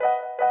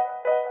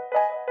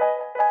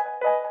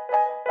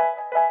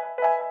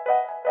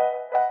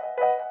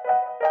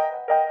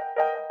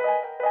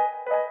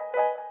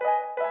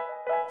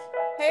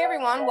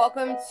everyone.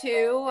 Welcome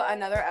to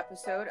another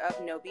episode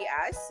of No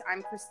BS.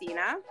 I'm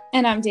Christina.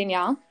 And I'm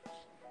Danielle.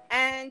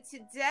 And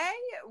today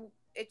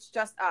it's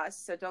just us,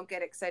 so don't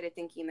get excited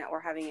thinking that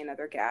we're having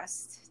another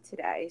guest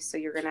today. So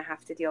you're going to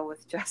have to deal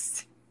with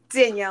just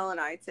Danielle and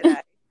I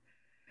today.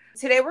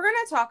 Today we're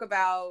going to talk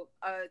about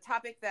a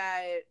topic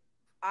that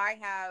I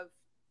have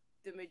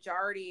the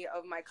majority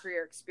of my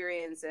career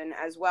experience in,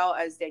 as well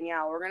as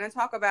Danielle. We're going to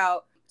talk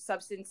about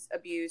substance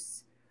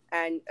abuse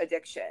and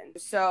addiction.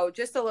 So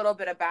just a little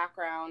bit of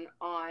background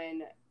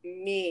on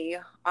me.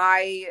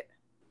 I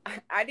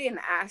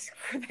didn't ask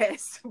for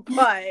this,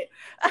 but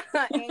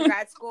in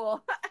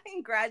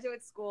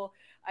graduate school,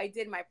 I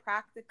did my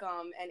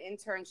practicum and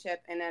internship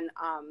in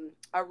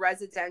a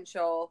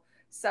residential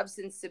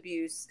substance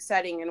abuse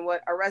setting. And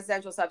what a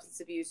residential substance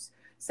abuse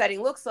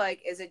setting looks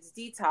like is it's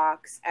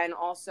detox and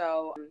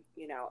also,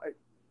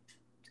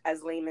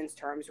 as layman's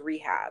terms,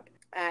 rehab.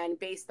 And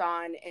based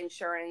on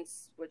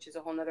insurance, which is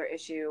a whole nother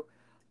issue,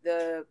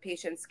 the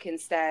patients can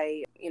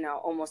stay,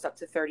 almost up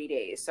to 30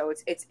 days. So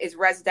it's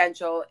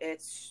residential.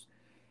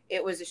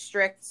 It was a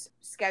strict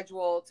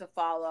schedule to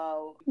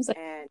follow. It was like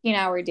and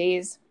 15-hour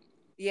days.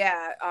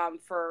 Yeah,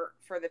 for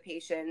the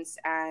patients.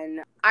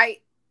 And I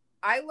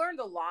learned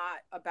a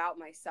lot about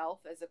myself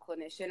as a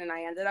clinician, and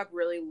I ended up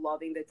really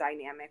loving the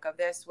dynamic of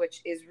this,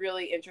 which is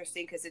really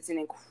interesting because it's an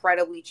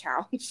incredibly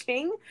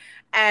challenging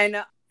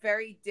and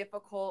very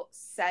difficult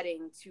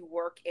setting to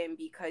work in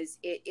because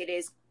it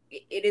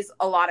is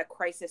a lot of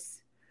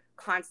crisis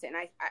constant.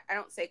 I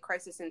don't say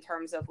crisis in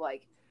terms of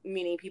like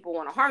meaning people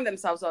want to harm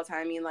themselves all the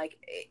time. I mean, like,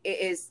 it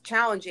is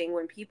challenging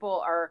when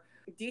people are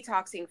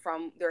detoxing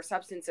from their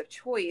substance of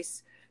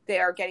choice. They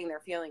are getting their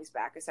feelings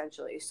back,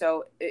 essentially.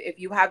 So if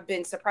you have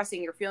been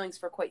suppressing your feelings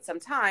for quite some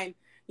time,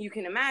 you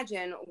can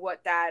imagine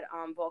what that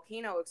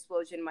volcano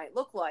explosion might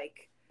look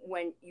like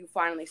when you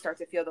finally start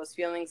to feel those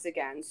feelings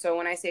again. So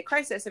when I say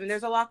crisis, I mean,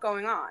 there's a lot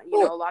going on.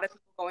 A lot of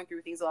people going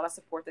through things, a lot of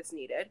support that's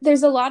needed.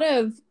 There's a lot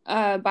of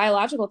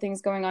biological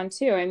things going on,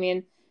 too. I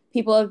mean,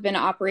 people have been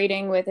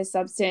operating with a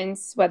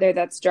substance, whether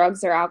that's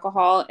drugs or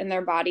alcohol, in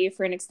their body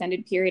for an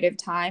extended period of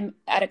time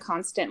at a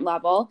constant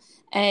level.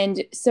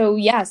 And so,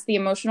 yes, the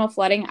emotional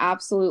flooding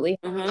absolutely.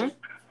 Mm-hmm.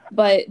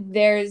 But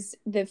there's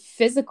the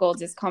physical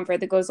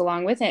discomfort that goes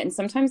along with it. And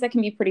sometimes that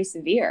can be pretty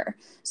severe.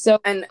 So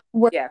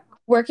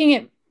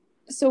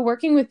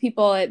working with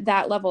people at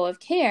that level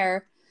of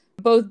care,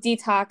 both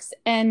detox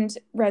and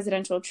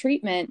residential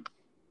treatment,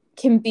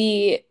 can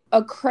be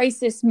a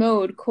crisis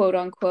mode, quote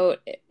unquote.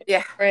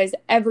 Yeah. Whereas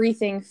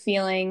everything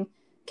feeling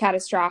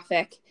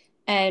catastrophic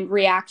and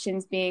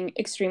reactions being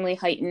extremely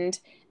heightened,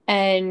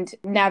 and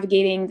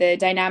navigating the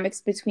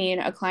dynamics between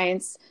a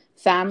client's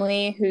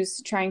family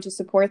who's trying to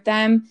support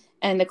them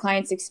and the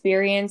client's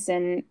experience,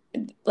 and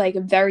like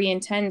a very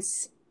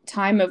intense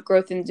time of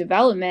growth and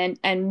development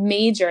and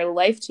major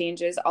life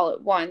changes all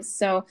at once.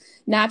 So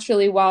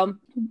naturally, while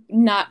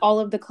not all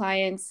of the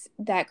clients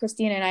that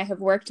Christina and I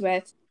have worked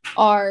with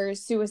are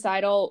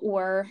suicidal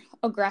or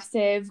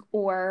aggressive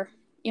or,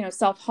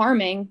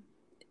 self-harming,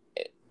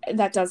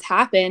 that does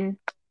happen.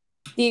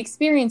 The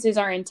experiences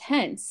are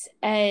intense.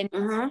 And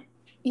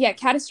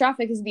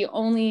catastrophic is the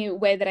only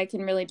way that I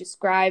can really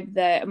describe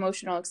the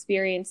emotional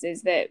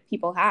experiences that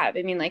people have.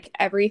 I mean, like,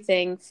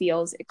 everything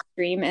feels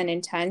extreme and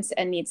intense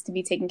and needs to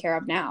be taken care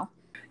of now.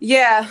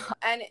 Yeah.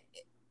 And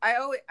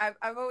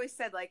I've always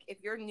said, like, if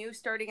you're new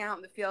starting out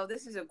in the field,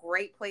 this is a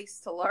great place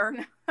to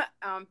learn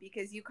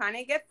because you kind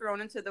of get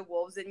thrown into the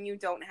wolves and you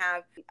don't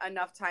have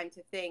enough time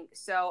to think.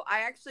 So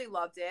I actually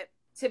loved it.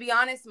 To be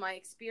honest, my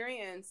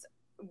experience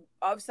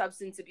of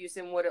substance abuse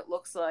and what it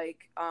looks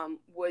like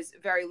was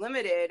very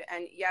limited.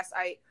 And yes,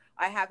 I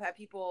have had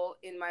people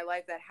in my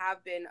life that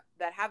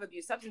have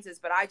abused substances,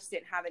 but I just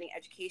didn't have any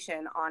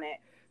education on it.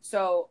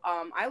 So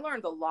I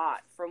learned a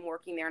lot from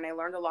working there, and I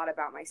learned a lot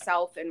about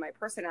myself, and my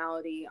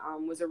personality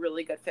was a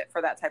really good fit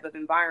for that type of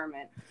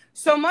environment.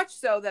 So much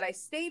so that I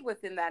stayed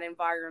within that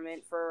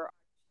environment for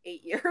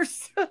 8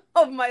 years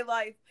of my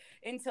life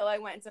until I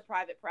went into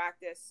private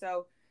practice.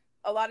 So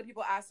a lot of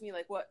people ask me,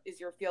 like, what is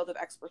your field of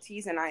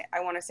expertise? And I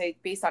want to say,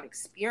 based on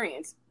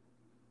experience,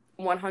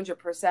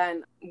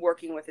 100%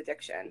 working with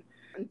addiction.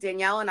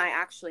 Danielle and I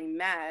actually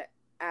met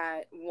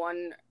at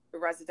one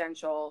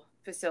residential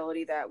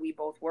facility that we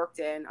both worked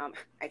in.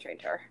 I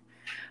trained her.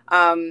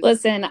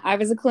 Listen, I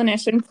was a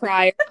clinician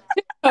prior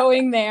to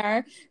going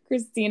there.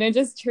 Christina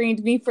just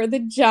trained me for the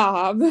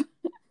job.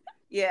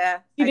 Yeah.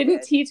 You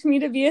didn't teach me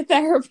to be a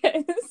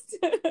therapist.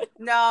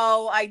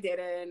 No, I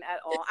didn't at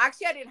all.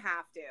 Actually, I didn't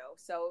have to.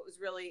 So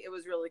it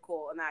was really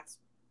cool. And that's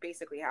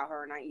basically how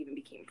her and I even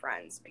became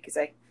friends, because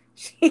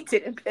she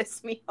didn't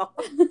piss me off.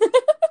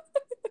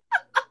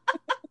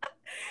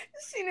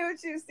 She knew what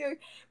she was doing.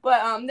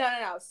 But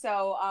no.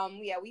 So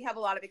we have a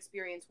lot of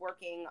experience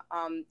working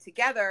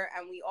together.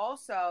 And we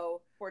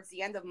also, towards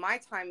the end of my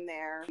time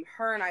there,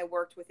 her and I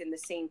worked within the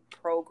same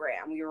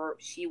program.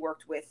 She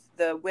worked with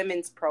the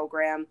women's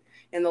program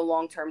in the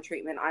long-term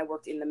treatment. I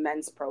worked in the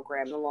men's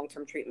program, the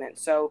long-term treatment.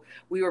 So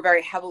we were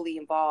very heavily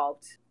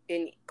involved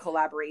in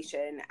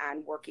collaboration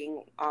and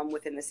working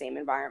within the same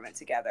environment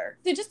together.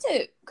 So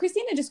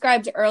Christina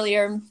described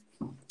earlier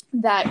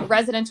that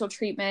residential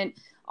treatment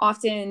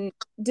often,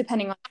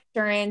 depending on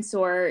insurance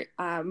or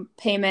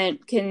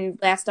payment, can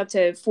last up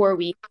to 4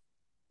 weeks.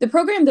 The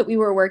program that we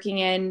were working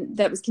in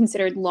that was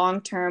considered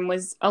long-term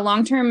was a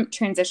long-term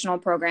transitional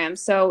program.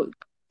 So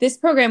this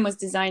program was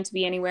designed to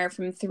be anywhere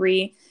from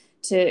 3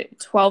 to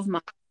 12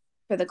 months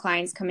for the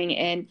clients coming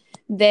in.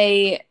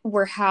 They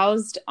were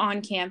housed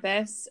on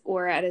campus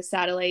or at a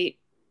satellite.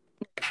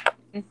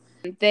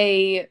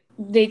 They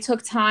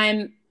took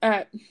time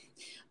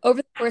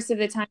over the course of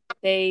the time that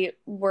they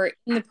were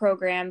in the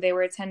program. They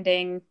were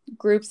attending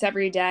groups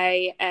every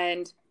day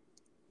and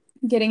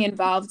getting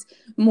involved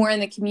more in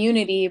the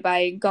community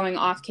by going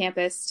off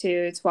campus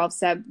to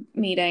 12-step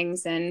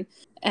meetings and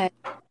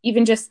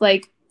even just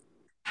like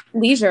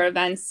leisure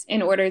events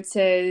in order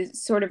to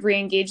sort of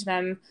re-engage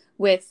them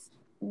with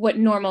what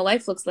normal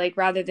life looks like,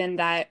 rather than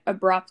that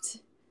abrupt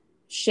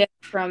shift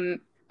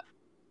from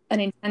an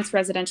intense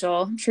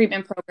residential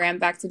treatment program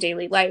back to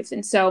daily life.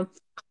 And so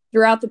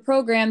throughout the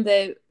program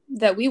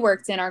that we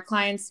worked in, our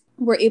clients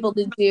were able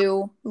to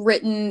do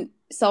written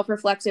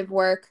self-reflective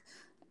work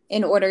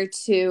in order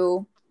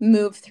to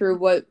move through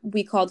what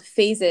we called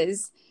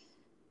phases,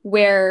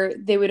 where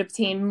they would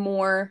obtain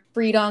more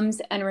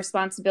freedoms and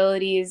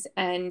responsibilities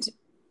and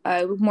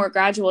a more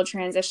gradual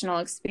transitional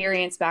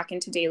experience back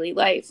into daily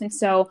life. And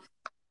so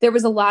there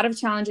was a lot of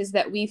challenges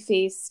that we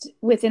faced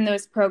within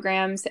those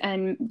programs,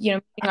 and, you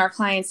know, meeting our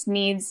clients'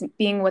 needs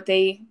being what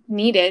they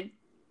needed.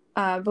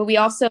 But we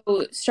also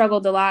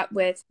struggled a lot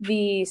with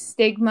the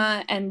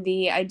stigma and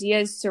the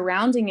ideas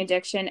surrounding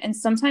addiction. And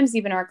sometimes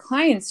even our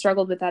clients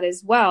struggled with that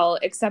as well,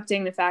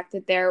 accepting the fact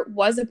that there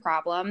was a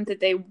problem,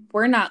 that they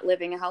were not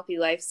living a healthy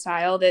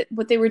lifestyle, that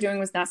what they were doing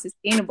was not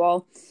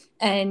sustainable,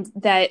 and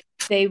that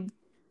they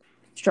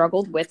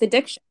struggled with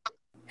addiction.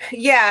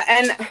 Yeah,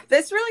 and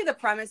that's really the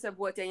premise of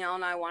what Danielle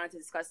and I wanted to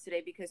discuss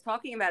today, because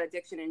talking about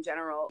addiction in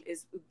general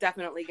is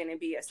definitely going to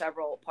be a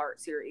several-part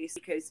series,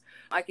 because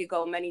I could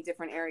go many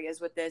different areas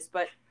with this,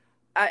 but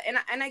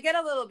and I get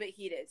a little bit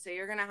heated, so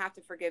you're going to have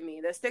to forgive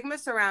me. The stigma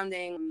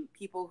surrounding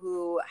people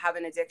who have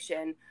an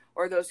addiction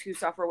or those who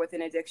suffer with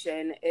an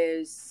addiction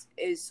is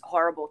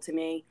horrible to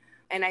me.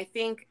 And I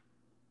think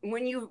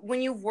when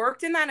you've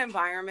worked in that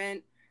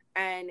environment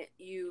and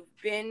you've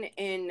been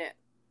in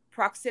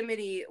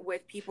proximity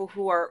with people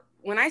who are,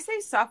 when I say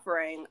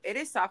suffering, it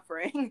is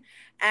suffering,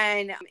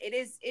 and it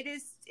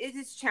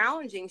is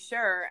challenging,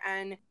 sure.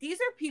 And these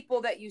are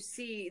people that you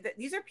see, that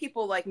these are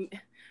people like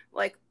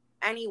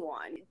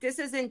anyone. This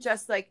isn't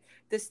just like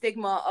the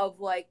stigma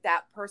of like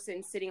that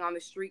person sitting on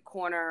the street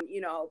corner,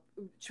 you know,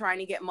 trying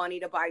to get money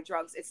to buy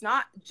drugs. It's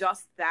not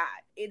just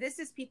that. This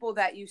is people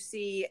that you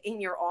see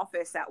in your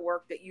office at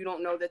work that you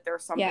don't know that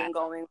there's something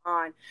going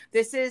on.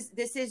 This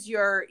is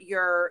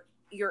your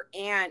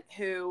aunt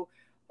who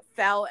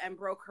fell and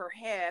broke her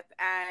hip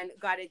and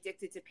got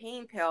addicted to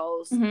pain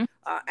pills and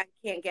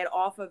can't get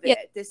off of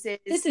it. This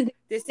is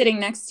sitting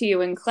next to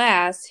you in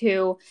class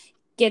who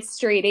gets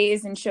straight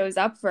A's and shows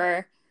up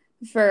for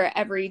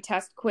every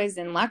test, quiz,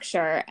 and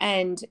lecture,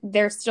 and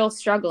they're still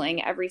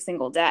struggling every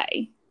single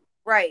day.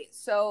 Right.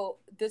 So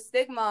the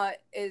stigma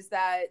is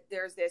that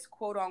there's this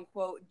quote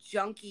unquote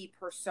junkie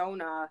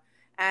persona,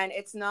 and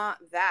it's not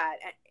that.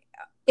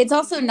 It's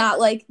also not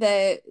like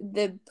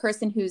the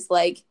person who's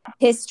like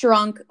piss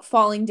drunk,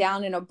 falling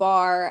down in a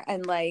bar,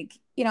 and like,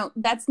 you know,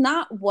 that's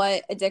not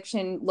what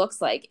addiction looks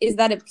like. Is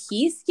that a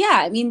piece?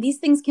 Yeah. I mean, these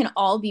things can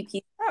all be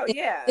pieces. Oh,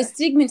 yeah. The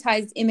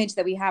stigmatized image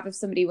that we have of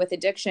somebody with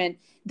addiction,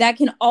 that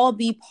can all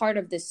be part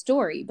of the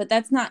story. But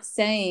that's not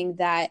saying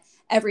that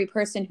every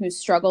person who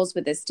struggles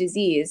with this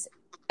disease,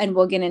 and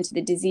we'll get into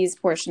the disease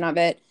portion of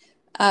it,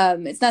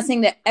 it's not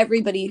saying that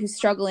everybody who's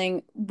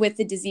struggling with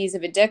the disease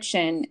of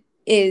addiction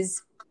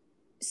is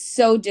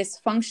so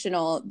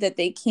dysfunctional that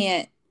they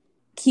can't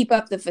keep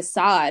up the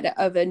facade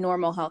of a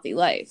normal, healthy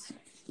life.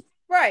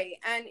 Right.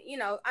 And, you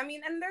know, I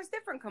mean, and there's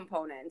different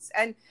components,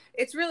 and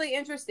it's really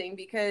interesting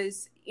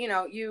because, you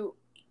know,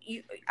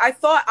 I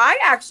thought, I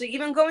actually,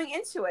 even going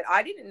into it,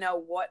 I didn't know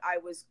what I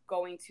was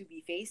going to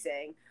be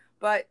facing,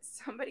 but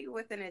somebody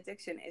with an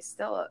addiction is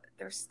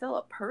they're still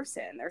a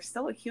person. They're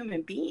still a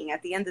human being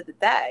at the end of the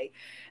day.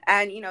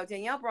 And, you know,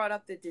 Danielle brought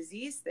up the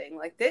disease thing,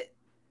 like that.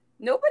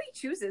 Nobody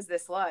chooses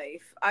this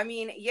life. I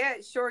mean, yeah,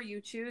 sure,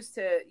 you choose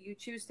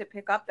to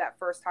pick up that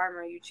first time,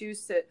 or you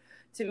choose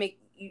to make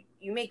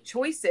you make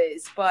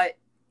choices, but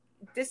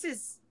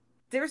there's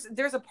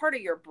a part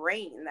of your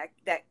brain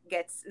that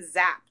gets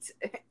zapped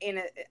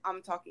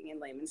I'm talking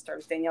in layman's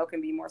terms. Danielle can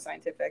be more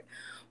scientific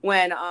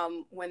when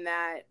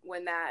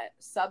that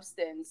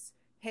substance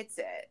hits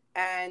it.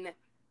 And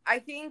I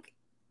think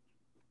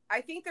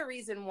the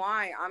reason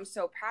why I'm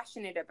so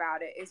passionate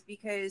about it is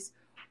because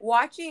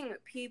watching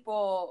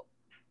people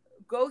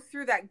go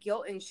through that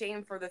guilt and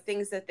shame for the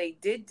things that they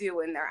did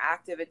do in their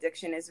active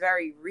addiction is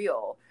very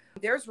real.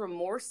 There's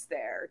remorse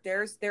there.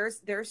 There's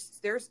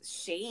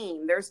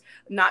shame. There's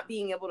not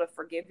being able to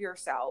forgive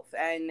yourself.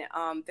 And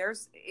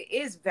it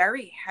is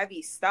very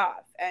heavy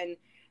stuff. And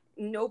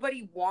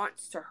nobody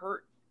wants to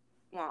hurt.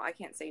 Well, I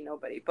can't say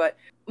nobody, but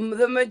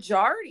the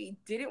majority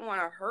didn't want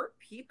to hurt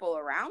people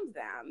around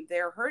them.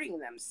 They're hurting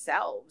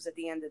themselves at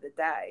the end of the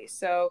day.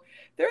 So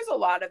there's a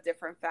lot of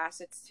different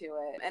facets to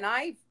it. And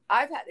I've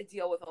had to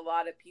deal with a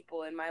lot of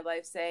people in my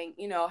life saying,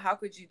 you know, how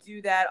could you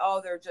do that? Oh,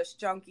 they're just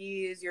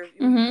junkies. You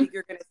think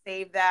you're going to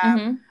save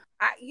them.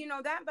 I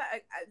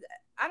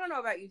don't know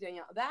about you,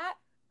 Danielle, that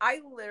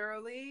I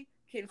literally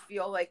can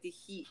feel like the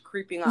heat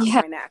creeping up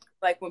my neck.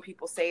 Like when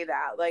people say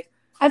that, like,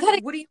 I've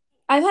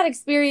had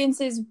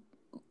experiences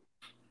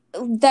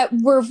that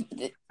were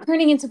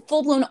turning into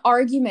full-blown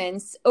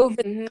arguments over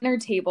the dinner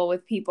table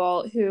with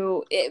people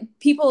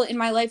people in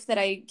my life that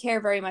I care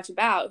very much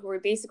about, who were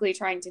basically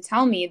trying to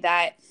tell me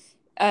that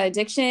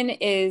addiction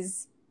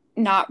is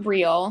not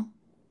real.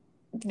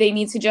 They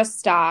need to just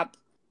stop.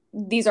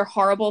 These are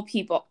horrible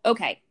people.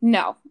 Okay,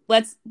 no,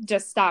 let's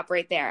just stop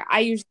right there. I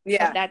usually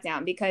put that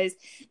down, because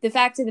the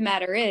fact of the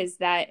matter is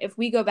that if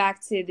we go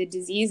back to the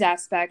disease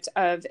aspect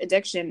of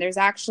addiction, there's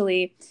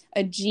actually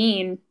a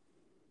gene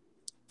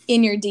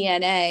in your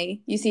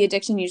DNA. You see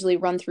addiction usually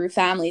run through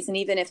families. And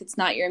even if it's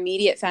not your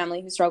immediate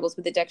family who struggles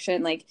with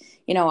addiction, like,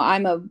 you know,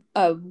 I'm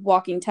a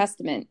walking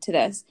testament to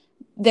this.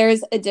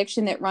 There's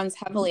addiction that runs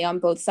heavily on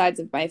both sides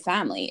of my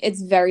family.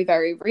 It's very,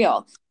 very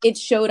real. It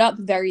showed up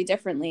very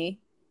differently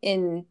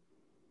in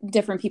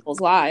different people's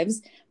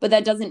lives, but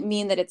that doesn't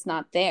mean that it's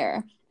not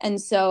there. And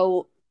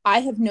so I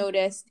have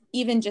noticed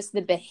even just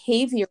the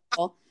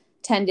behavioral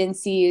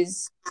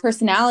tendencies,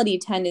 personality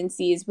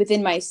tendencies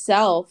within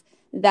myself,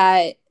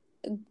 that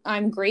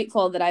I'm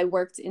grateful that I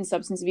worked in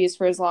substance abuse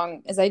for as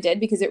long as I did,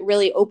 because it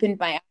really opened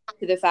my eyes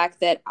to the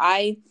fact that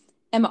I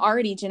am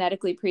already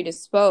genetically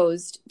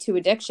predisposed to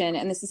addiction.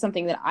 And this is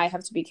something that I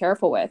have to be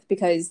careful with,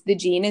 because the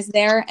gene is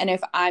there. And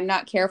if I'm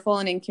not careful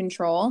and in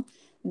control,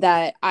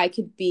 that I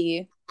could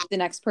be the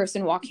next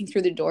person walking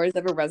through the doors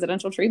of a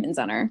residential treatment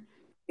center.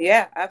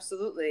 Yeah,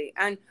 absolutely.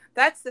 And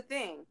that's the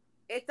thing.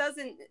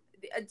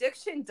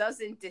 Addiction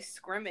doesn't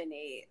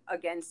discriminate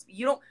against,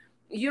 you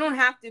don't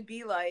have to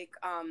be like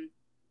on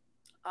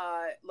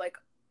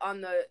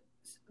the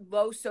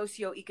low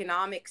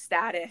socioeconomic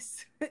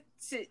status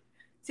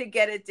to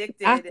get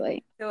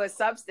addicted to a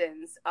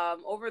substance.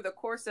 Over the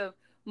course of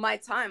my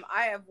time,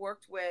 I have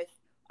worked with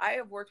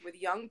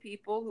young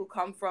people who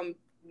come from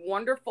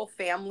wonderful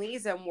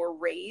families and were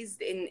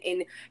raised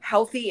in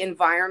healthy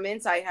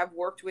environments. I have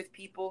worked with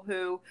people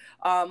who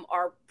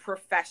are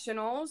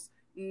professionals,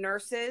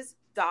 nurses,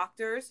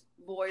 doctors,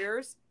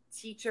 lawyers,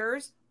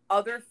 teachers,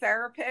 other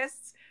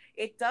therapists.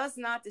 It does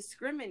not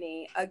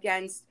discriminate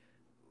against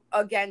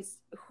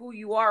who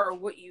you are or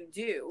what you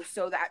do.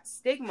 So that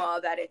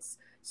stigma that it's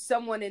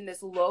someone in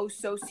this low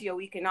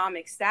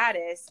socioeconomic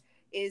status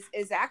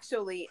is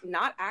actually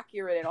not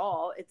accurate at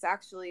all. It's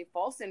actually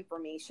false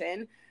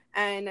information.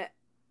 And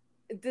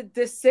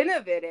the sin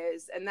of it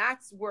is, and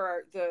that's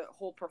where the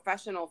whole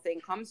professional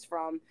thing comes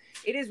from,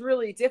 it is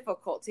really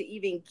difficult to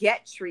even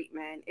get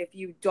treatment if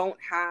you don't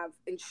have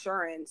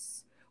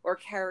insurance or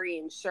carry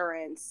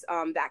insurance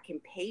that can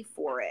pay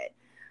for it.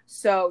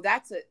 So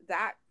that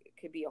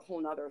could be a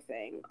whole nother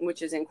thing,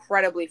 which is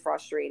incredibly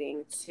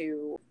frustrating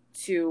to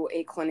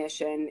a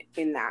clinician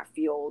in that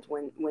field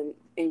when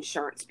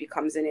insurance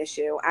becomes an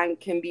issue, and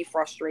can be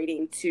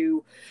frustrating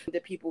to the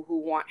people who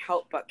want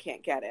help but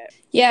can't get it.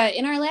 Yeah.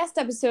 In our last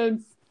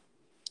episode,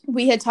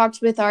 we had talked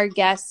with our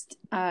guest,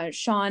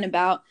 Sean,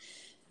 about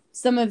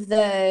some of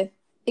the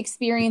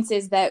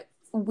experiences that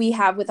we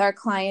have with our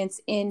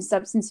clients in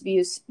substance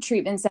abuse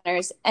treatment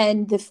centers,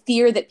 and the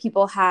fear that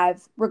people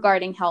have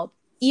regarding help.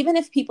 Even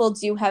if people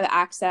do have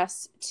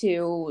access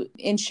to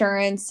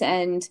insurance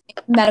and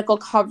medical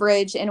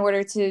coverage in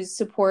order to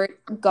support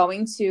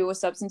going to a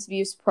substance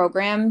abuse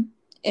program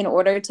in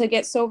order to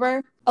get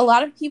sober, a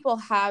lot of people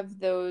have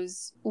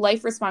those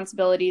life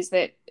responsibilities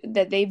that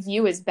they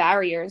view as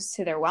barriers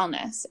to their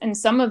wellness. And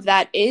some of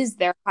that is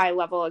their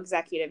high-level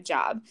executive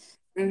job.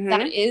 Mm-hmm.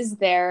 That is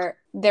their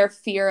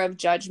fear of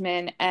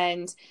judgment,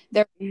 and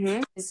their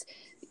is,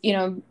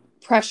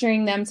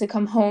 pressuring them to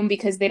come home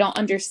because they don't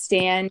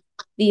understand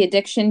the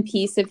addiction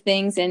piece of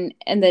things, and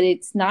that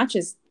it's not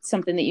just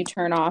something that you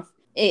turn off.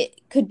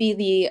 It could be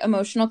the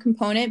emotional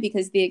component,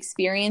 because the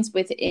experience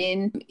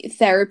within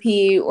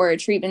therapy or a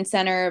treatment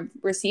center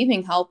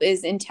receiving help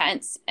is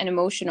intense and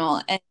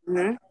emotional,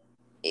 and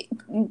it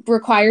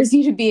requires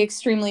you to be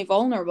extremely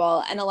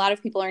vulnerable. And a lot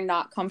of people are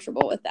not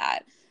comfortable with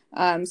that.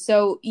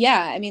 So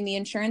yeah, I mean, the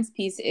insurance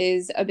piece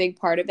is a big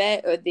part of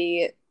it, or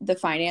the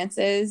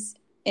finances,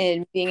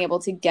 and being able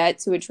to get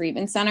to a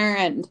treatment center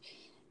and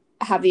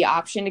have the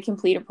option to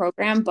complete a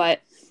program. But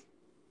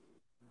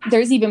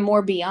there's even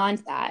more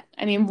beyond that.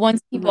 I mean,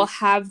 once people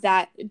have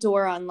that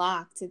door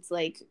unlocked, it's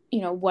like,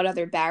 what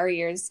other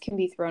barriers can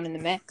be thrown in the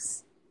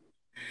mix?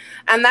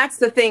 And that's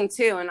the thing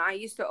too. And I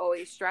used to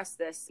always stress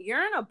this.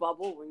 You're in a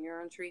bubble when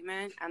you're in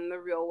treatment, and the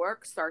real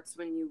work starts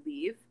when you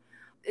leave.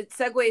 It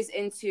segues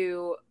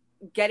into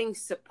getting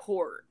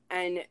support.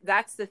 And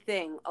that's the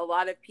thing. A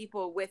lot of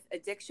people with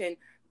addiction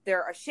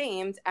they're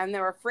ashamed and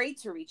they're afraid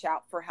to reach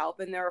out for help,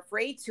 and they're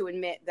afraid to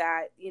admit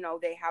that,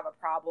 they have a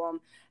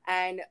problem.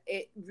 And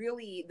it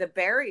really, the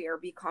barrier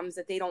becomes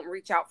that they don't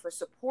reach out for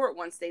support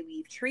once they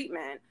leave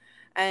treatment.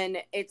 And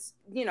it's,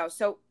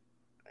 so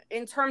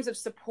in terms of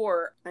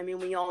support, I mean,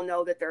 we all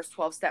know that there's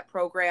 12-step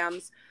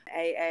programs,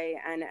 AA,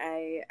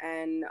 NA,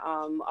 and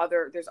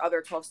there's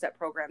other 12-step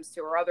programs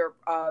too, or other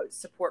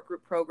support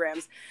group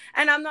programs.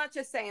 And I'm not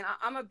just saying,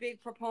 I'm a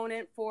big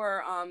proponent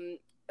for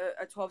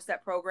a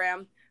 12-step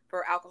program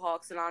for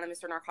Alcoholics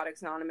Anonymous or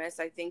Narcotics Anonymous.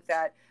 I think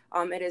that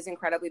it is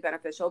incredibly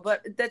beneficial,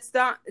 but it's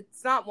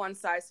not one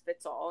size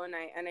fits all. And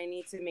I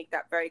need to make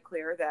that very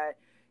clear that,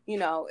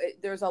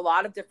 there's a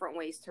lot of different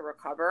ways to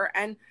recover.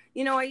 And,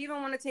 I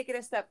even want to take it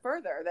a step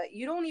further, that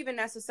you don't even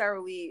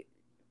necessarily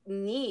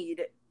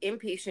need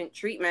inpatient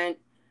treatment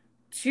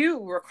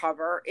to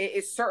recover. It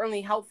is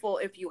certainly helpful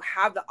if you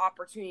have the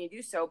opportunity to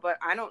do so. But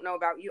I don't know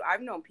about you.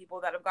 I've known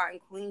people that have gotten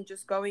clean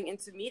just going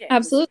into meetings.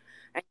 Absolutely.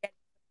 And getting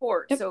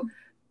support. Yep.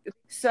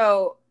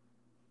 So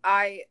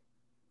I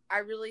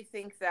really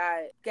think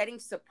that getting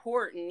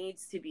support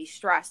needs to be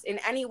stressed in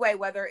any way,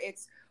 whether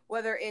it's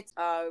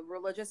a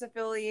religious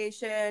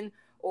affiliation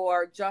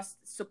or just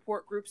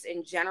support groups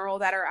in general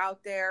that are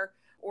out there,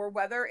 or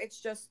whether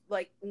it's just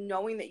like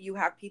knowing that you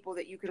have people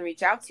that you can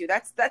reach out to.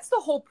 That's the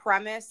whole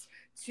premise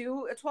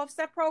to a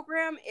 12-step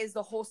program, is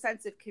the whole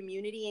sense of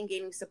community and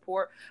gaining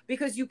support,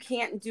 because you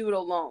can't do it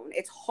alone.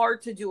 It's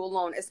hard to do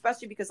alone,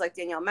 especially because, like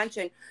Danielle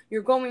mentioned,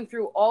 you're going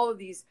through all of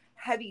these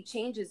heavy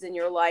changes in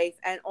your life,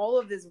 and all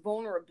of this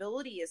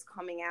vulnerability is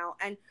coming out,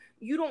 and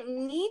you don't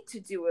need to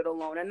do it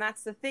alone. And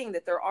that's the thing,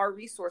 that there are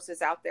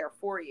resources out there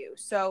for you.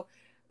 So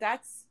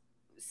that's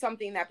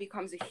something that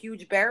becomes a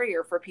huge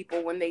barrier for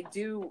people when they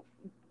do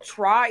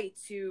try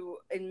to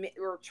admit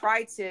or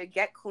try to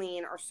get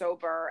clean or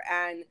sober,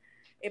 and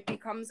it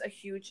becomes a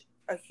huge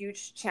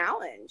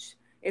challenge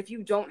if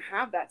you don't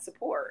have that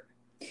support.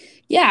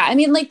 Yeah, I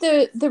mean, like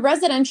the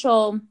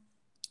residential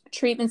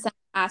treatment center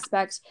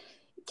aspect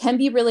can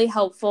be really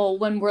helpful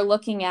when we're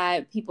looking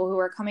at people who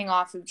are coming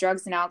off of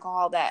drugs and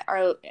alcohol that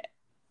are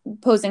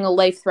posing a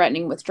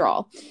life-threatening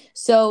withdrawal.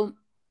 So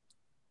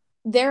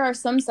there are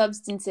some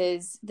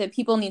substances that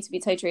people need to be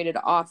titrated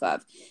off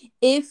of.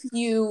 If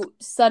you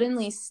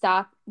suddenly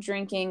stop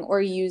drinking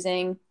or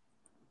using,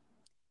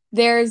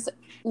 there's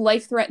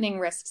life-threatening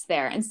risks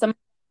there. And some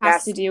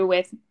has to do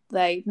with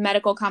like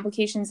medical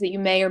complications that you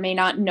may or may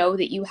not know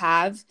that you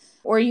have,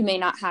 or you may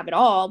not have at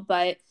all,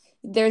 but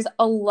there's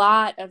a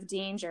lot of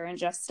danger in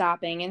just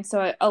stopping. And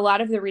so a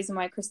lot of the reason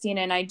why Christina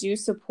and I do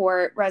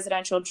support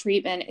residential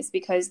treatment is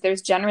because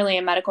there's generally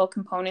a medical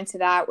component to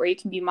that where you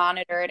can be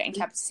monitored and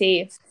kept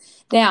safe.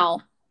 Now,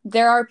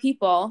 there are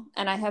people,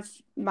 and I have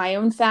my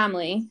own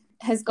family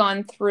has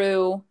gone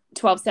through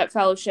 12-step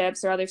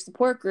fellowships or other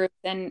support groups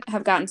and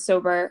have gotten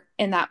sober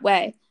in that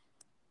way.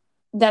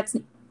 That's,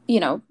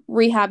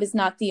 rehab is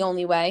not the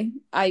only way.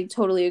 I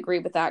totally agree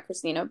with that,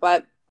 Christina,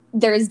 but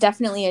there is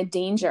definitely a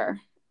danger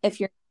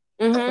if you're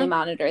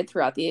monitored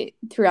throughout the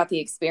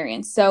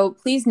experience. So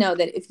please know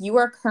that if you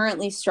are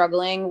currently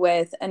struggling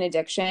with an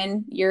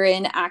addiction, you're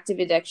in active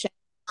addiction,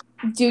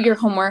 do your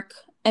homework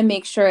and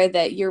make sure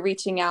that you're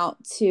reaching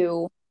out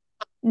to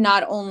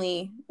not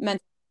only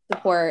mental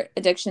support,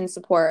 addiction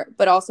support,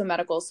 but also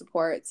medical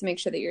support to make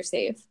sure that you're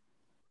safe.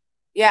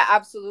 Yeah,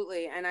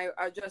 absolutely. And I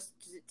just,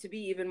 to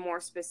be even more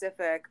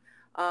specific,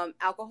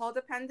 alcohol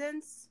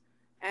dependence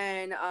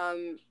and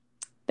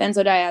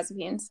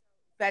benzodiazepines.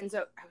 I was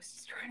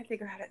just trying to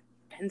figure out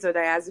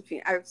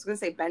benzodiazepine. I was going to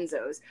say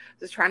benzos.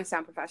 Just trying to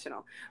sound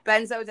professional.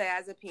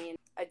 Benzodiazepine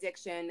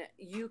addiction,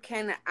 you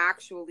can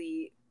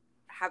actually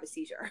have a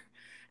seizure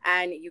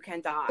and you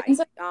can die.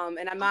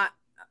 And I'm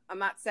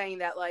not saying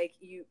that like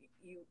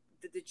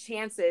the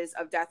chances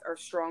of death are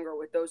stronger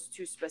with those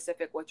two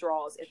specific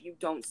withdrawals if you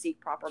don't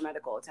seek proper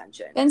medical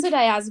attention.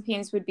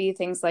 Benzodiazepines would be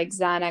things like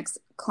Xanax,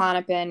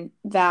 Klonopin,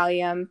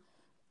 Valium,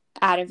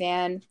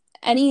 Ativan.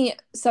 Any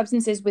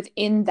substances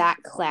within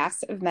that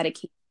class of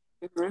medication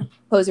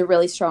pose a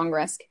really strong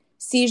risk.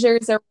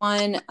 Seizures are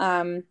one,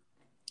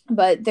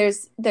 but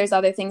there's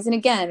other things. And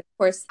again, of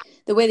course,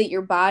 the way that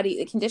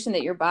the condition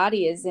that your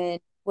body is in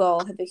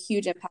will have a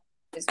huge impact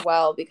as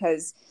well,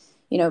 because,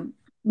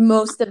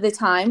 most of the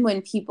time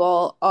when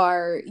people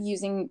are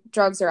using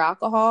drugs or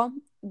alcohol,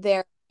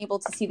 they're able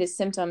to see the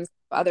symptoms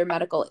of other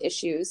medical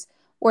issues,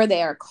 or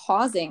they are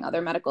causing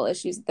other medical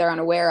issues that they're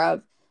unaware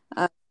of.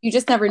 You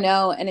just never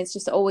know, and it's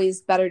just always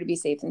better to be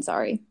safe than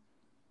sorry.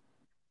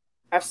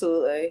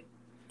 Absolutely.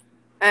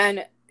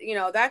 And,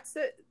 that's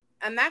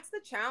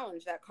the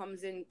challenge that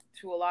comes into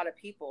a lot of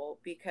people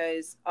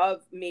because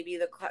of maybe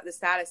the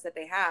status that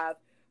they have,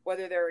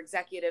 whether they're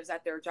executives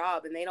at their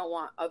job and they don't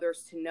want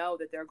others to know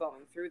that they're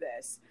going through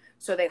this.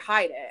 So they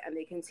hide it and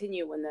they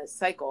continue in this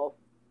cycle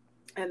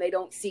and they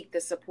don't seek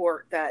the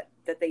support that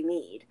they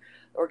need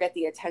or get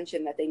the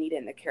attention that they need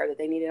and the care that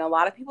they need. And a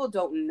lot of people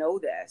don't know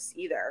this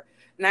either.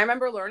 And I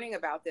remember learning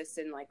about this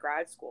in like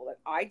grad school. Like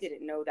I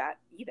didn't know that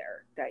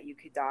either, that you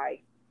could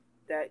die,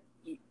 that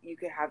you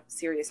could have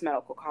serious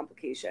medical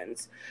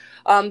complications.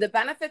 The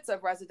benefits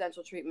of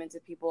residential treatment to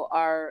people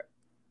are,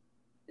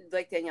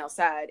 like Danielle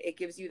said, it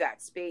gives you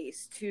that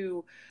space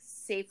to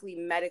safely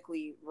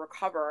medically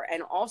recover.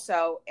 And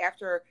also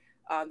after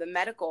the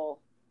medical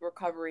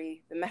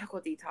recovery, the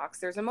medical detox,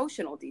 there's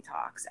emotional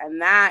detox.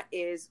 And that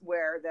is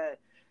where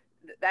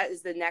that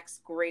is the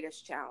next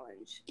greatest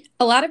challenge.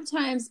 A lot of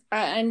times,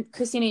 and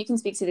Christina, you can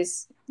speak to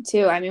this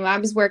too. I mean, I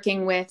was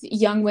working with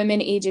young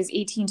women ages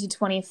 18 to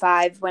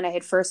 25 when I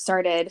had first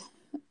started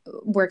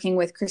working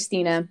with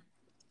Christina.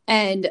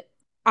 And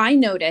I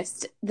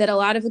noticed that a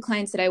lot of the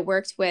clients that I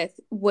worked with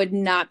would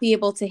not be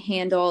able to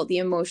handle the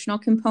emotional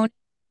component,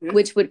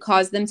 which would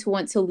cause them to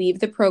want to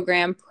leave the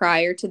program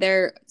prior to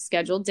their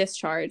scheduled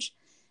discharge.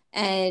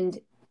 And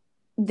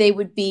they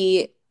would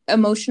be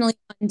emotionally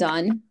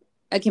undone,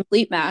 a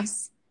complete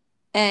mess,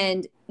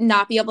 and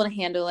not be able to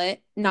handle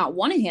it, not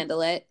want to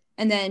handle it,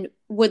 and then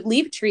would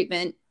leave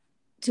treatment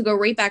to go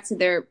right back to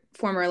their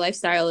former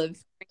lifestyle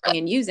of drinking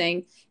and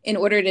using in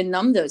order to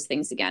numb those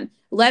things again.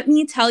 Let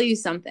me tell you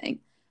something.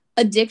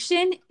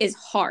 Addiction is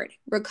hard.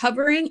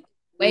 Recovering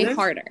way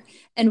harder.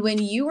 And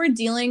when you are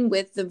dealing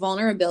with the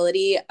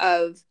vulnerability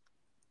of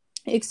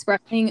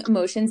expressing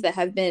emotions that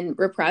have been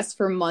repressed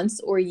for months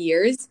or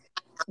years,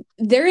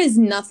 there is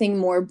nothing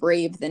more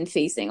brave than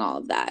facing all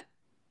of that.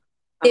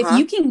 If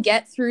you can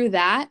get through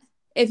that,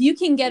 if you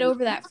can get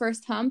over that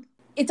first hump,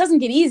 it doesn't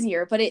get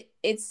easier, but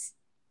it's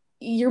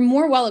you're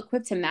more well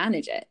equipped to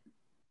manage it.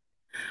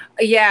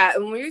 Yeah,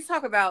 and when you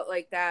talk about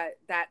like that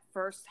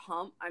first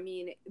hump, I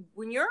mean,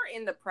 when you're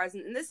in the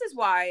present, and this is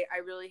why I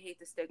really hate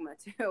the stigma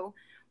too,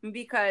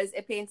 because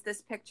it paints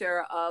this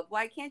picture of,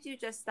 why can't you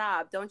just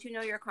stop? Don't you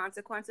know your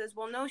consequences?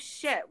 Well, no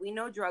shit. We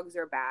know drugs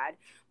are bad.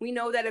 We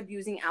know that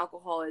abusing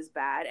alcohol is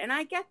bad. And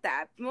I get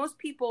that. Most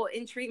people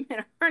in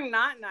treatment are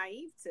not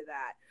naive to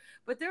that.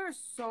 But there is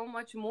so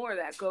much more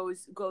that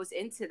goes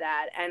into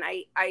that. And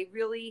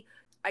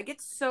I get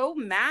so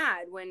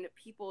mad when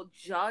people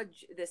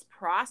judge this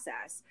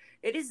process.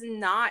 It is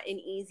not an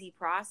easy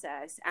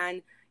process,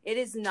 and it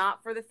is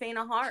not for the faint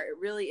of heart. It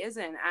really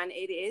isn't. And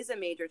it is a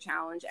major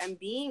challenge. And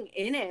being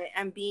in it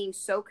and being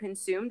so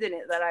consumed in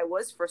it that I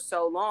was for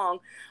so long,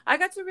 I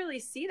got to really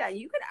see that.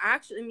 You could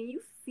actually, I mean,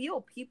 you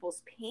feel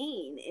people's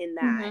pain in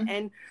that,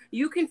 and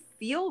you can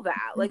feel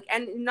that. Like,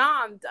 and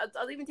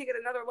I'll even take it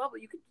another level.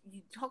 You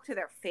talk to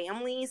their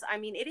families. I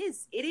mean, it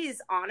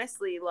is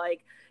honestly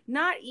like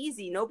not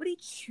easy. Nobody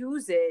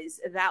chooses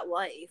that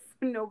life.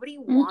 Nobody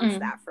wants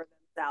that for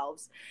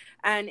themselves.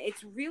 And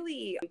it's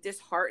really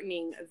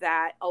disheartening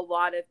that a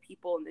lot of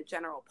people in the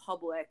general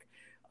public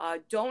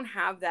don't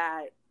have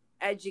that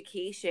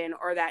education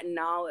or that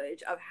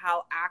knowledge of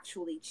how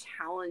actually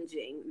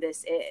challenging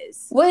this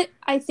is. What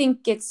I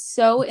think gets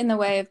so in the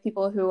way of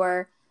people who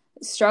are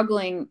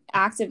struggling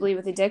actively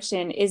with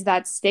addiction is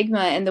that stigma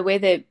and the way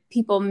that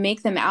people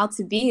make them out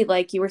to be,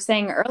 like you were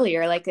saying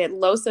earlier, like a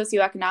low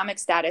socioeconomic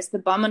status, the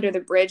bum under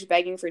the bridge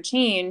begging for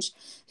change,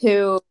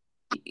 who,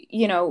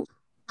 you know,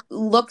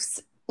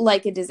 looks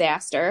like a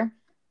disaster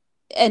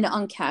and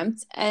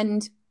unkempt.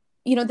 And,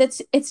 you know,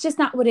 it's just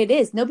not what it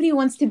is. Nobody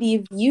wants to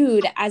be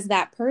viewed as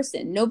that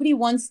person. Nobody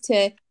wants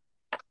to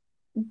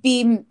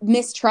be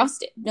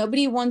mistrusted.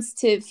 Nobody wants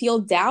to feel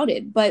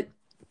doubted, but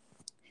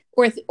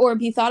or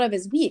be thought of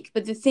as weak.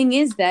 But the thing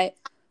is that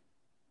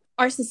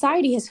our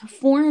society has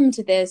formed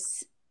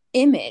this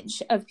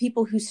image of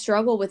people who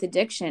struggle with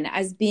addiction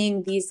as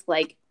being these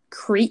like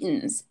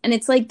cretins. And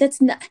it's like,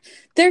 that's not,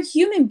 they're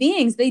human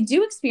beings. They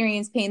do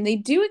experience pain. They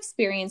do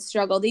experience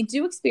struggle. They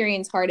do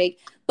experience heartache.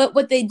 But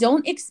what they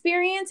don't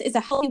experience is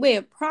a healthy way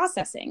of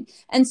processing.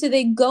 And so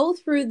they go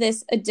through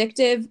this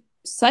addictive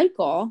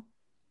cycle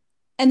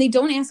and they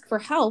don't ask for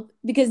help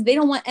because they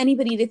don't want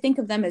anybody to think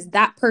of them as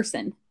that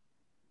person.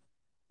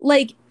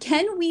 Like,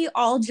 can we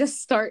all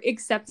just start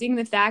accepting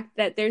the fact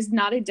that there's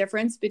not a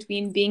difference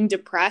between being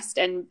depressed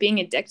and being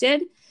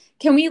addicted?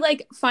 Can we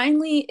like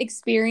finally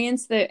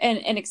experience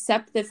and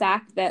accept the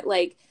fact that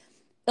like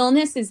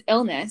illness is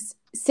illness,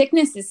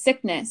 sickness is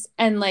sickness,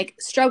 and like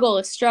struggle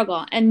is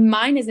struggle, and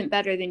mine isn't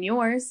better than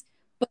yours.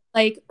 But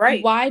like,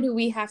 why do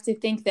we have to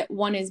think that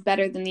one is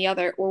better than the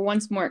other or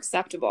one's more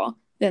acceptable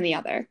than the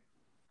other?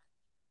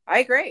 I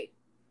agree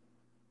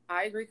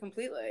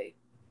completely.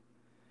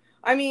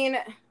 I mean,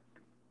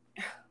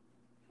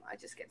 I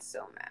just get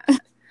so mad.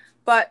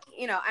 But,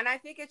 you know, and I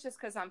think it's just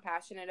because I'm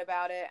passionate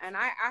about it. And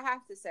I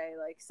have to say,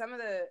 like, some of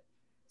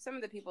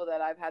the people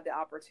that I've had the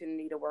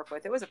opportunity to work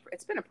with,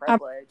 it's been a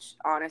privilege,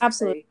 honestly.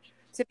 Absolutely.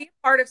 To be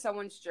a part of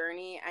someone's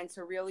journey and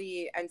to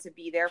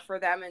be there for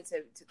them and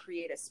to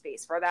create a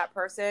space for that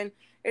person,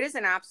 it is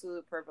an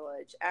absolute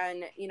privilege.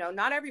 And, you know,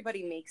 not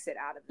everybody makes it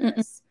out of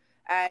this.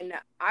 And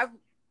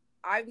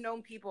I've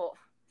known people,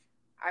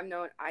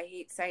 I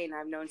hate saying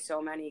I've known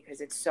so many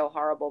because it's so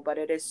horrible, but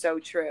it is so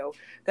true,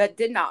 that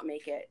did not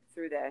make it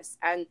through this.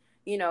 And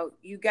you know,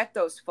 you get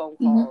those phone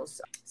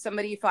calls.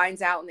 Somebody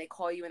finds out and they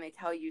call you and they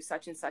tell you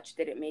such and such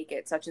didn't make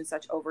it, such and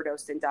such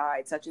overdosed and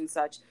died, such and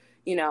such,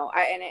 you know,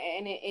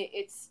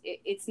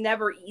 it's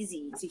never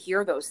easy to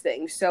hear those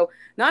things. So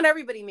not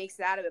everybody makes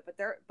it out of it,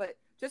 but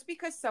just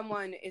because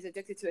someone is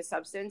addicted to a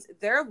substance,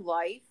 their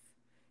life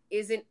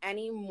isn't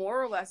any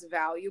more or less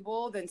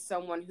valuable than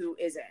someone who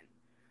isn't.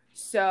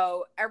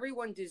 So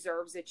everyone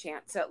deserves a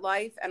chance at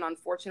life. And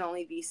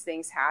unfortunately, these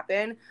things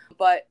happen.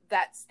 But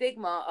that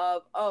stigma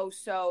of,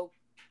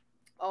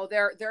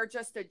 they're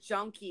just a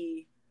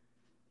junkie,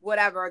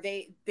 whatever,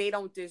 they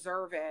don't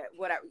deserve it,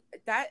 whatever.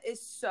 That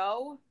is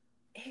so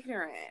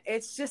ignorant.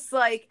 It's just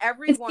like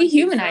everyone. It's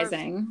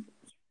dehumanizing.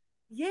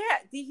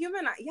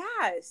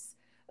 Yes.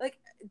 Like,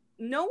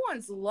 no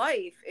one's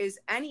life is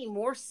any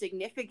more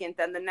significant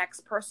than the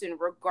next person,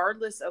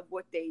 regardless of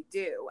what they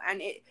do.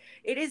 And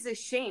it is a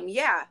shame.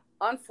 Yeah,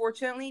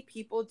 unfortunately,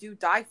 people do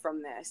die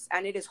from this,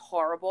 and it is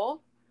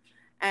horrible,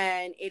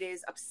 and it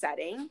is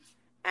upsetting,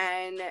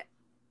 and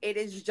it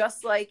is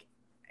just like,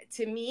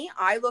 to me,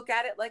 I look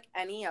at it like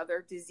any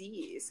other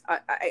disease.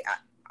 I'm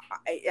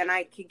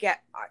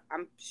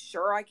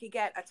sure I could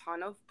get a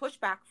ton of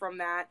pushback from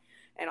that.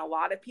 And a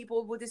lot of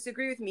people will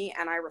disagree with me,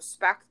 and I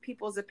respect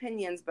people's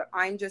opinions, but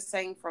I'm just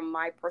saying from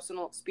my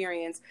personal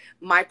experience,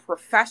 my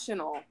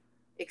professional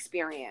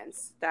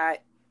experience,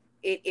 that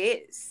it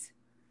is.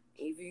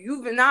 If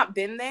you've not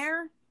been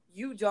there,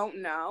 you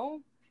don't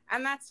know,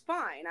 and that's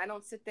fine. I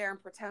don't sit there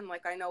and pretend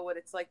like I know what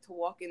it's like to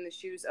walk in the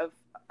shoes of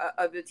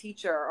a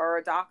teacher or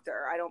a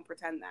doctor. I don't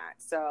pretend that.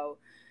 So,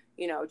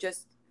 you know,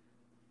 just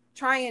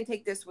try and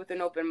take this with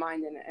an open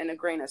mind and a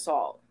grain of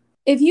salt.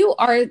 If you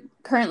are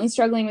currently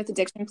struggling with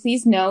addiction,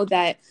 please know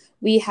that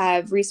we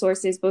have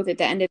resources both at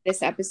the end of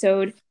this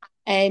episode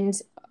and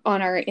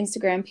on our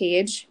Instagram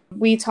page.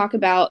 We talk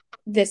about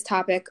this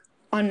topic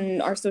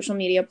on our social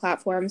media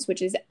platforms,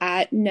 which is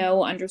at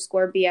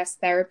 @no_BS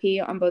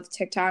therapy on both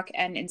TikTok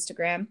and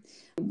Instagram.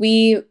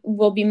 We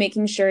will be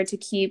making sure to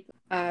keep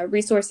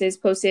resources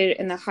posted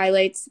in the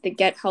highlights, the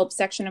Get Help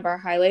section of our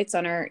highlights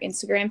on our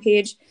Instagram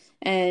page.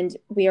 And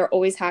we are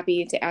always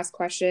happy to ask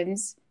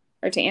questions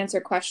or to answer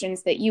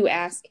questions that you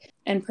ask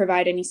and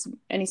provide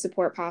any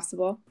support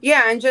possible.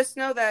 Yeah, and just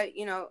know that,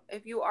 you know,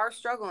 if you are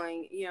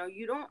struggling, you know,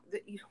 you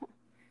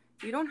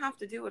don't have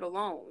to do it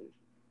alone.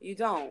 You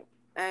don't.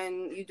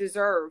 And you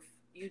deserve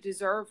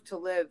to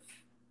live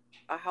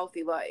a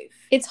healthy life.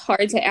 It's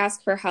hard to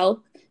ask for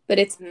help, but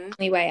it's the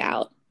only way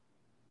out.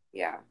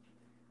 Yeah.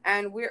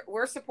 And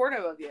we're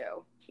supportive of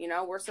you. You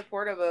know, we're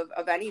supportive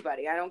of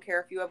anybody. I don't care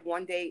if you have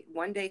one day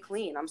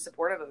clean. I'm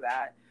supportive of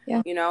that.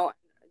 Yeah. You know,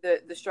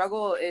 the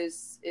struggle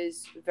is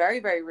very,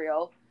 very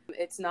real.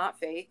 It's not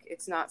fake.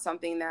 It's not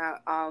something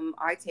that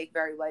I take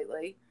very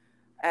lightly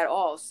at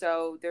all.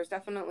 So there's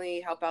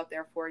definitely help out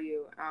there for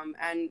you.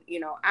 And, you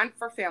know, and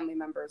for family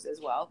members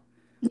as well.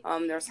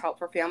 There's help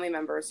for family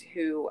members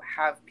who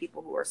have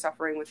people who are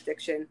suffering with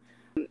addiction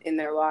in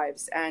their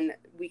lives. And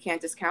we can't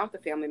discount the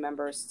family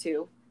members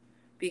too,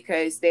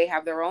 because they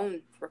have their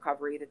own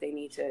recovery that they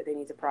need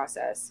to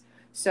process.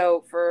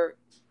 So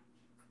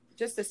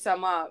just to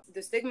sum up,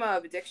 the stigma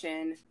of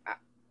addiction,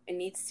 it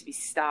needs to be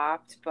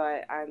stopped,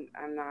 but I'm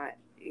not,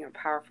 you know,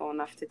 powerful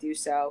enough to do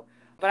so.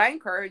 But I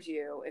encourage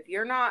you, if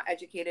you're not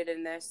educated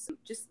in this,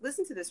 just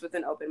listen to this with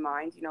an open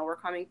mind. You know, we're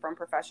coming from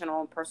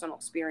professional and personal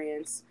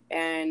experience,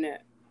 and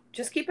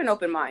just keep an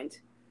open mind,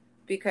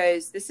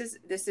 because this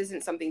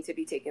isn't something to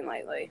be taken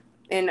lightly.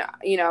 And,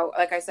 you know,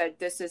 like I said,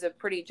 this is a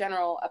pretty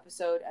general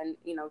episode, and,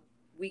 you know,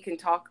 we can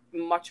talk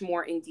much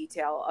more in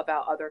detail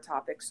about other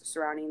topics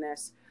surrounding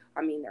this.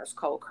 I mean, there's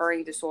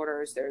co-occurring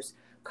disorders, there's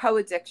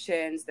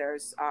co-addictions,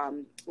 there's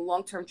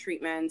long-term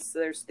treatments,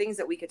 there's things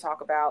that we could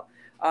talk about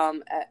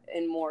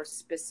in more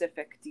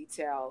specific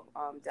detail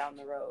down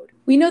the road.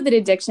 We know that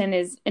addiction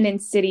is an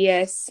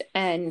insidious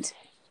and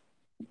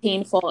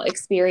painful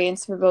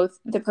experience for both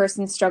the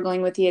person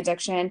struggling with the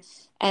addiction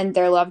and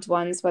their loved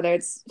ones, whether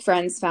it's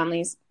friends,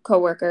 families,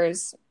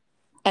 coworkers,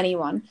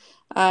 anyone.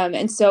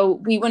 And so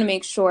we want to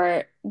make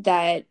sure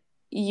that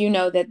you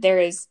know that there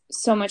is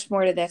so much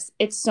more to this.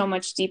 It's so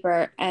much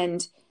deeper,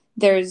 and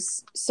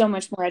there's so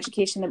much more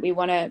education that we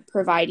want to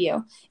provide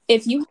you.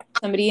 If you have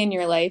somebody in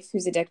your life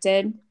who's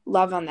addicted,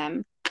 love on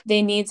them.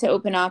 They need to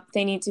open up.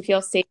 They need to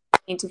feel safe.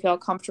 They need to feel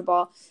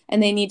comfortable,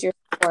 and they need your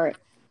support.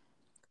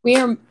 We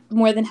are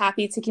more than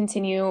happy to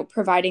continue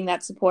providing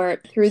that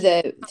support through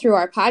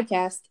our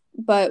podcast,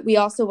 but we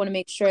also want to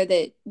make sure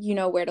that you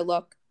know where to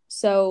look.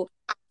 So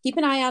keep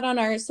an eye out on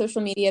our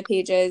social media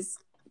pages.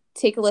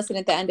 Take a listen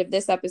at the end of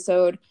this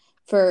episode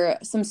for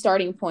some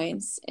starting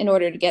points in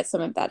order to get some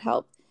of that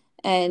help.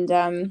 And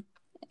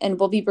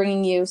we'll be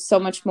bringing you so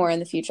much more in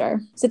the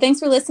future. So thanks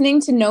for listening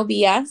to No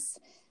BS.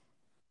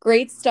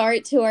 Great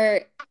start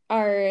to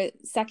our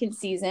second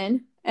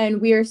season.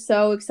 And we are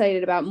so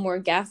excited about more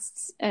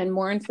guests and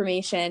more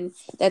information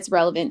that's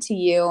relevant to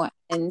you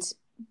and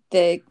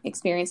the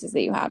experiences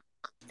that you have.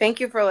 Thank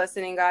you for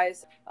listening,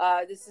 guys.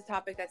 This is a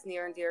topic that's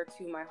near and dear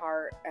to my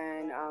heart.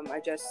 And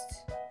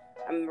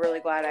I'm really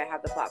glad I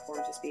have the platform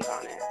to speak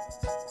on it.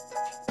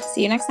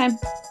 See you next time.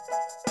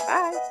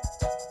 Bye.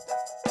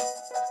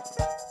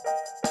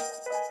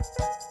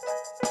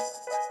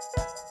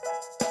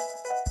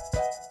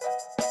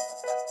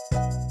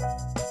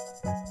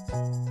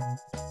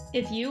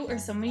 If you or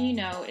someone you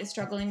know is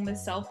struggling with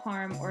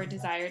self-harm or a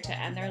desire to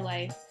end their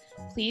life,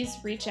 please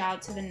reach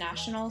out to the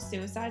National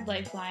Suicide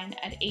Lifeline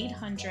at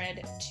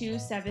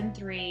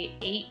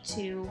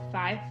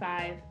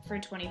 800-273-8255 for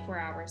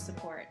 24-hour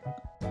support.